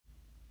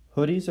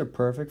Hoodies are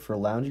perfect for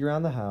lounging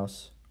around the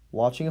house,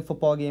 watching a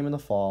football game in the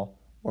fall,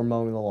 or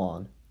mowing the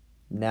lawn.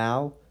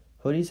 Now,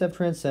 hoodies have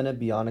transcended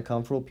beyond a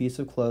comfortable piece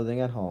of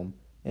clothing at home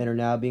and are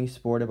now being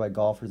sported by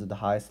golfers at the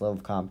highest level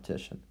of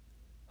competition.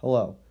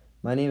 Hello,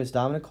 my name is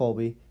Dominic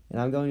Colby,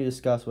 and I'm going to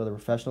discuss whether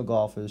professional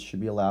golfers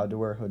should be allowed to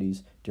wear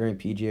hoodies during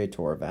PGA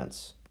Tour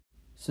events.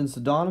 Since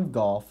the dawn of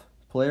golf,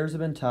 players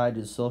have been tied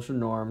to the social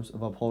norms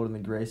of upholding the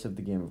grace of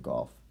the game of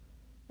golf.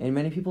 In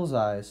many people's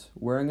eyes,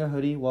 wearing a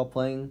hoodie while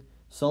playing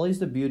sullies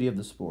the beauty of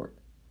the sport.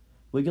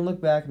 We can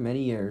look back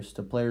many years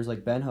to players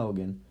like Ben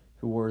Hogan,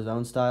 who wore his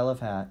own style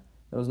of hat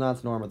that was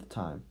not the norm at the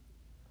time.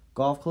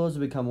 Golf clothes have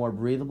become more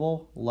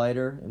breathable,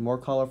 lighter, and more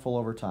colorful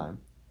over time.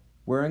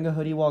 Wearing a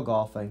hoodie while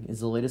golfing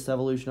is the latest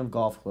evolution of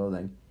golf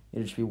clothing,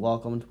 and it should be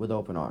welcomed with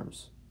open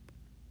arms.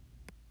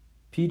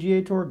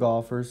 PGA Tour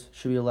golfers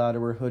should be allowed to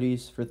wear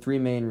hoodies for three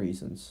main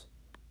reasons.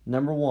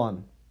 Number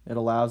 1, it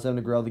allows them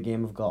to grow the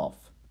game of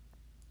golf.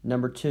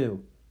 Number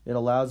 2, it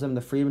allows them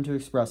the freedom to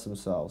express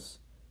themselves.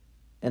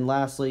 And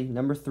lastly,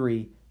 number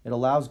 3, it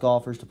allows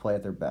golfers to play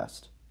at their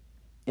best.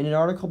 In an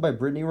article by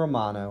Brittany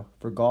Romano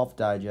for Golf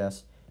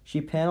Digest, she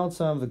paneled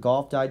some of the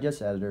Golf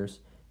Digest editors,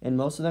 and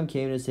most of them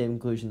came to the same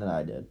conclusion that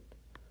I did.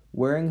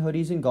 Wearing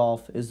hoodies in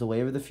golf is the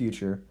wave of the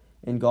future,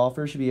 and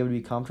golfers should be able to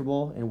be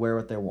comfortable and wear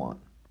what they want.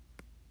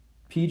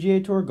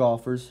 PGA Tour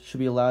golfers should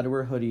be allowed to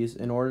wear hoodies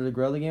in order to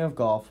grow the game of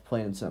golf,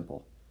 plain and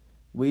simple.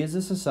 We as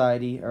a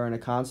society are in a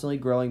constantly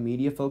growing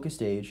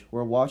media-focused age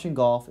where watching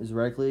golf is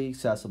readily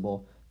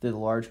accessible through the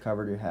large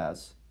coverage it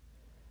has.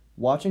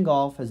 Watching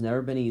golf has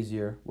never been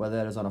easier, whether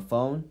that is on a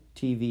phone,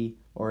 TV,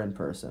 or in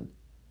person.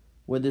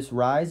 With this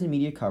rise in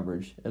media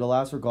coverage, it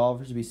allows for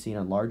golfers to be seen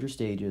on larger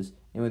stages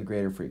and with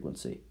greater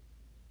frequency.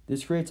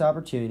 This creates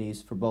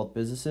opportunities for both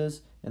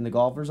businesses and the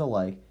golfers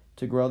alike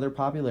to grow their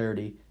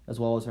popularity as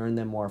well as earn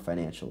them more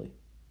financially.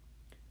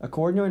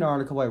 According to an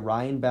article by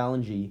Ryan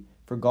Ballengee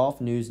for Golf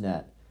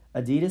Newsnet,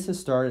 Adidas has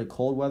started a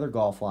cold weather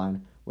golf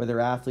line where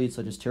their athletes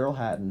such as Tyrrell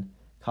Hatton,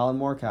 Colin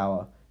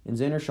Morikawa, and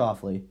Xander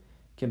Schauffele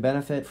can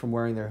benefit from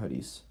wearing their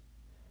hoodies.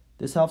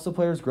 This helps the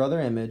players grow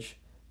their image,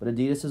 but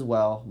Adidas as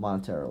well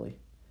monetarily.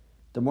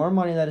 The more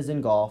money that is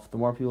in golf, the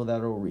more people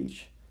that it will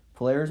reach.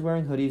 Players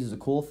wearing hoodies is a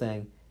cool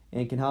thing,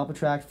 and it can help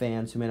attract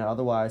fans who may not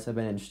otherwise have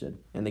been interested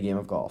in the game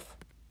of golf.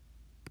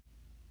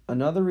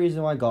 Another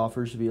reason why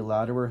golfers should be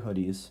allowed to wear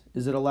hoodies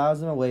is it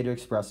allows them a way to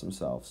express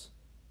themselves.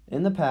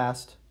 In the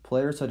past,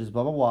 players such as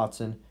Bubba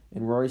Watson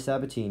and Rory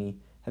Sabatini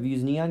have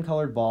used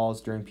neon-colored balls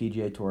during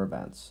PGA Tour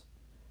events.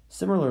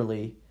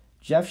 Similarly,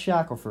 Jeff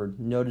Shackelford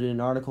noted in an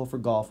article for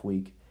Golf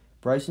Week,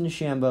 Bryson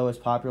DeChambeau has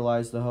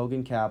popularized the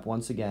Hogan cap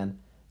once again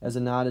as a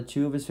nod to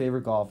two of his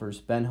favorite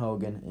golfers, Ben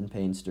Hogan and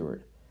Payne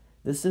Stewart.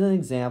 This is an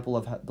example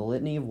of the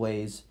litany of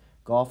ways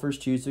golfers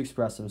choose to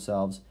express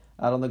themselves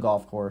out on the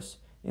golf course,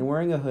 and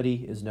wearing a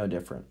hoodie is no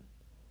different.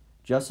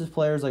 Just as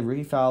players like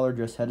Ricky Fowler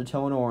dress head to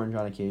toe in orange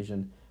on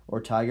occasion, or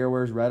Tiger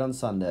wears red on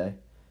Sunday,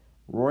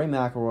 Rory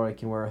McIlroy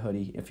can wear a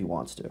hoodie if he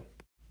wants to.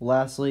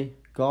 Lastly,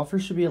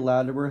 golfers should be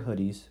allowed to wear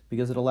hoodies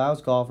because it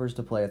allows golfers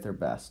to play at their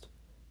best.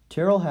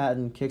 Tyrrell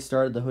Hatton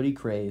kickstarted the hoodie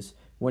craze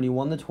when he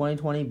won the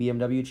 2020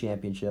 BMW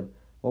Championship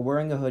while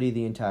wearing a hoodie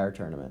the entire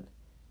tournament.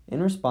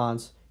 In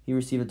response, he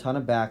received a ton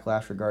of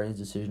backlash regarding his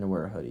decision to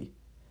wear a hoodie.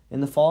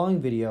 In the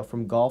following video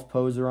from Golf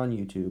Poser on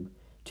YouTube,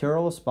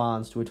 Tyrrell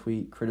responds to a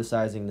tweet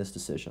criticizing this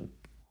decision.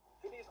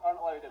 Hoodies aren't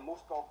allowed in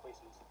most golf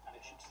places, and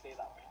it should stay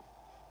that way.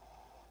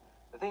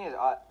 The thing is,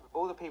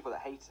 all the people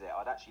that hated it,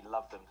 I'd actually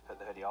love them to put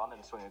the hoodie on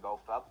and swing a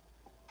golf club.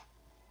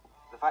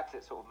 The fact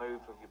it sort of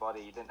moved with your body,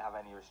 you didn't have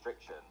any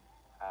restriction.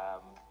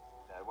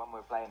 When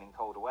we're playing in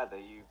colder weather,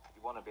 you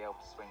want to be able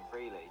to swing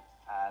freely,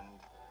 and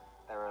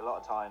there are a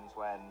lot of times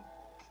when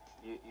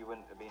you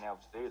wouldn't have been able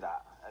to do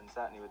that. And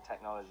certainly with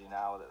technology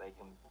now that they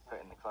can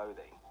put in the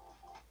clothing,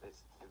 it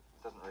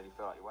doesn't really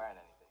feel like you're wearing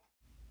anything.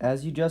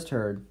 As you just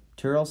heard,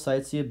 Tyrrell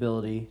cites the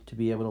ability to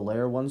be able to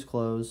layer one's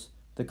clothes,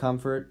 the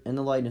comfort, and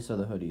the lightness of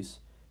the hoodies.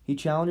 He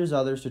challenges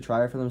others to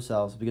try it for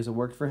themselves because it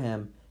worked for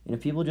him, and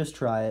if people just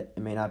try it,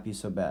 it may not be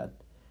so bad.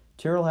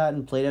 Tyrrell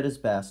Hatton played at his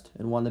best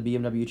and won the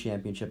BMW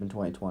Championship in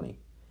 2020.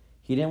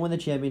 He didn't win the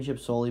championship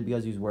solely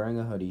because he was wearing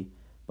a hoodie,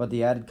 but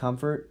the added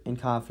comfort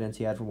and confidence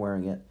he had from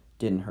wearing it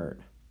didn't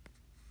hurt.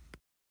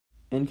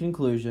 In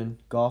conclusion,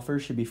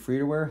 golfers should be free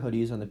to wear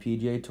hoodies on the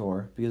PGA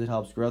Tour because it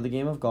helps grow the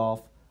game of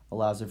golf,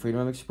 allows the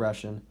freedom of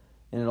expression,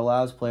 and it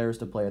allows players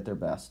to play at their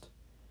best.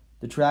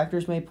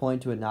 Detractors may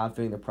point to it not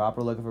fitting the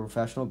proper look of a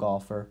professional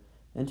golfer,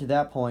 and to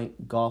that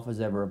point, golf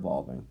is ever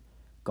evolving.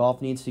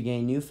 Golf needs to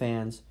gain new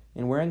fans,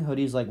 and wearing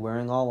hoodies like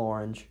wearing all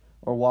orange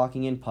or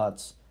walking in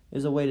putts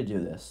is a way to do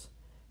this.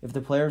 If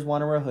the players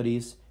want to wear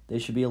hoodies, they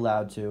should be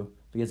allowed to,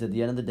 because at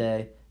the end of the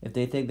day, if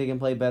they think they can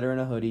play better in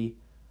a hoodie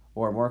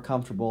or more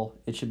comfortable,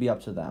 it should be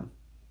up to them.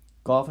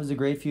 Golf has a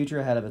great future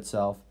ahead of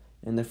itself,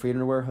 and the freedom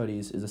to wear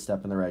hoodies is a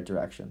step in the right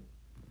direction.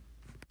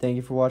 Thank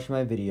you for watching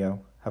my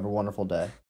video. Have a wonderful day.